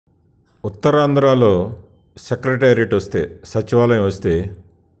ఉత్తరాంధ్రలో సెక్రటేరియట్ వస్తే, సచివాలయం వస్తే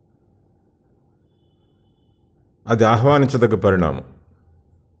అది ఆహ్వానించదగ్గ పరిణామం.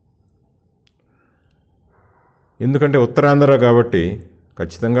 ఎందుకంటే ఉత్తరాంధ్ర కాబట్టి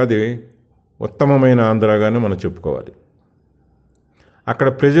ఖచ్చితంగా అది ఉత్తమమైన ఆంధ్రగానే మనం చెప్పుకోవాలి. అక్కడ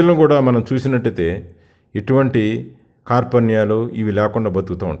ప్రజలను కూడా మనం చూసినట్టయితే ఎటువంటి కార్పణ్యాలు ఇవి లేకుండా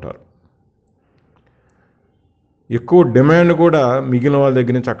బతుకుతూ ఉంటారు. ఎక్కువ డిమాండ్ కూడా మిగిలిన వాళ్ళ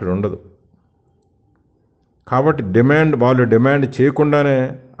దగ్గర నుంచి అక్కడ ఉండదు. కాబట్టి వాళ్ళు డిమాండ్ చేయకుండానే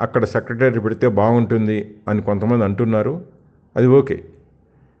అక్కడ సెక్రటరీ పెడితే బాగుంటుంది అని కొంతమంది అంటున్నారు. అది ఓకే,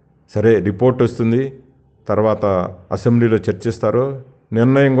 సరే, రిపోర్ట్ వస్తుంది, తర్వాత అసెంబ్లీలో చర్చిస్తారు,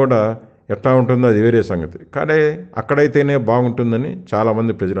 నిర్ణయం కూడా ఎట్లా ఉంటుందో అది వేరే సంగతి. కానీ అక్కడైతేనే బాగుంటుందని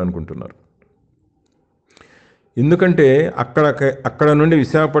చాలామంది ప్రజలు అనుకుంటున్నారు. ఎందుకంటే అక్కడ నుండి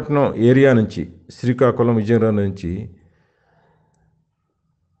విశాఖపట్నం ఏరియా నుంచి, శ్రీకాకుళం, విజయనగరం నుంచి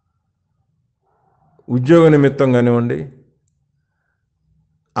ఉద్యోగ నిమిత్తం కానివ్వండి,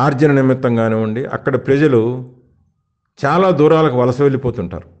 ఆర్జన నిమిత్తం కానివ్వండి, అక్కడ ప్రజలు చాలా దూరాలకు వలస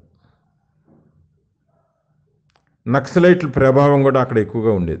వెళ్ళిపోతుంటారు. నక్సలైట్ల ప్రభావం కూడా అక్కడ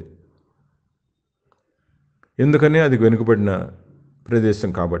ఎక్కువగా ఉండేది. ఎందుకని? అది వెనుకబడిన ప్రదేశం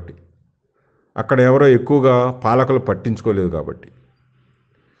కాబట్టి. అక్కడ ఎవరో ఎక్కువగా పాలకులు పట్టించుకోలేదు కాబట్టి.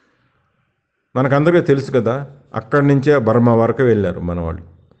 మనకందరికీ తెలుసు కదా, అక్కడి నుంచే బర్మా వరకు వెళ్ళారు మన వాళ్ళు.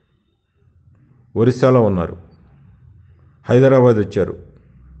 ఒరిస్సాలో ఉన్నారు, హైదరాబాద్ వచ్చారు,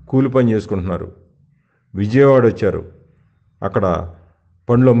 కూలి పని చేసుకుంటున్నారు, విజయవాడ వచ్చారు, అక్కడ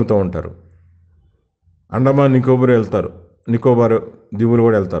పండ్లు అమ్ముతూ ఉంటారు, అండమాన్ నికోబార్ దీవులు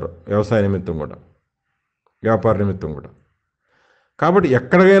కూడా వెళ్తారు, వ్యవసాయ నిమిత్తం కూడా, వ్యాపార నిమిత్తం కూడా. కాబట్టి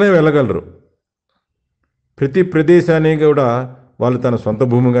ఎక్కడికైనా వెళ్ళగలరు. ప్రతి ప్రదేశాన్ని కూడా వాళ్ళు తన సొంత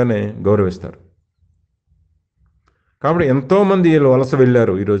భూమిగానే గౌరవిస్తారు. కాబట్టి ఎంతోమంది వీళ్ళు వలస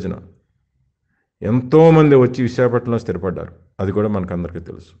వెళ్ళారు. ఈ రోజున ఎంతోమంది వచ్చి విశాఖపట్నంలో స్థిరపడ్డారు. అది కూడా మనకందరికీ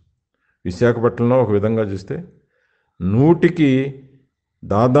తెలుసు. విశాఖపట్నంలో ఒక విధంగా చూస్తే 100కి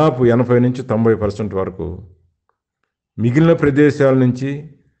దాదాపు 80-90% వరకు మిగిలిన ప్రదేశాల నుంచి,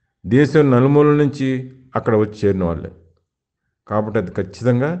 దేశం నలుమూలల నుంచి అక్కడ వచ్చి చేరిన వాళ్ళే. కాబట్టి అది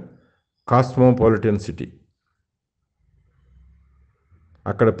ఖచ్చితంగా కాస్మోపాలిటన్ సిటీ.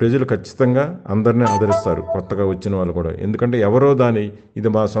 అక్కడ ప్రజలు ఖచ్చితంగా అందరినీ ఆదరిస్తారు, కొత్తగా వచ్చిన వాళ్ళు కూడా. ఎందుకంటే ఎవరో ఇది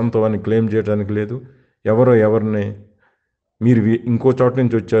మా సొంతం అని క్లెయిమ్ చేయడానికి లేదు. ఎవరో ఎవరిని మీరు ఇంకో చోట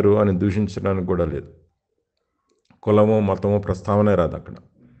నుంచి వచ్చారు అని దూషించడానికి కూడా లేదు. కులమో మతమో ప్రస్తావనే రాదు అక్కడ.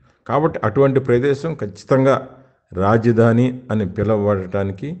 కాబట్టి అటువంటి ప్రదేశం ఖచ్చితంగా రాజధాని అని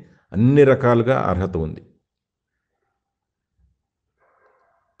పిలువబడటానికి అన్ని రకాలుగా అర్హత ఉంది.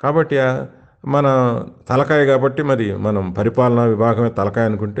 కాబట్టి మన తలకాయ కాబట్టి, మరి మనం పరిపాలనా విభాగమే తలకాయ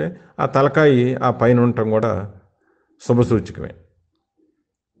అనుకుంటే, ఆ తలకాయ ఆ పైన ఉండటం కూడా శుభసూచకమే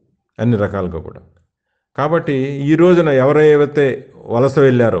అన్ని రకాలుగా కూడా. కాబట్టి ఈ రోజున ఎవరైతే వలస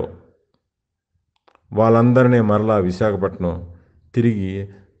వెళ్ళారో వాళ్ళందరినీ మరలా విశాఖపట్నం తిరిగి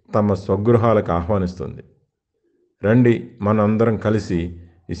తమ స్వగృహాలకు ఆహ్వానిస్తుంది. రండి, మనందరం కలిసి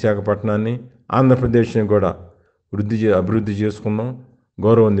విశాఖపట్నాన్ని, ఆంధ్రప్రదేశ్ని కూడా అభివృద్ధి చేసుకుందాం,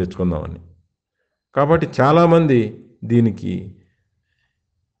 గౌరవం తెచ్చుకుందామని. కాబట్టి చాలామంది దీనికి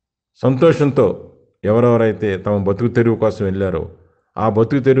సంతోషంతో ఎవరెవరైతే తమ బతుకు తెరువు కోసం వెళ్ళారో ఆ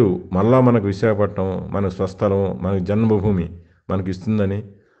బతుకు తెరువు మళ్ళా మనకు విశాఖపట్నం, మనకు స్వస్థలం, మనకు జన్మభూమి మనకి ఇస్తుందని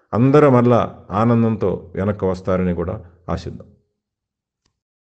అందరూ మళ్ళా ఆనందంతో వెనక్కి వస్తారని కూడా ఆశిద్దాం.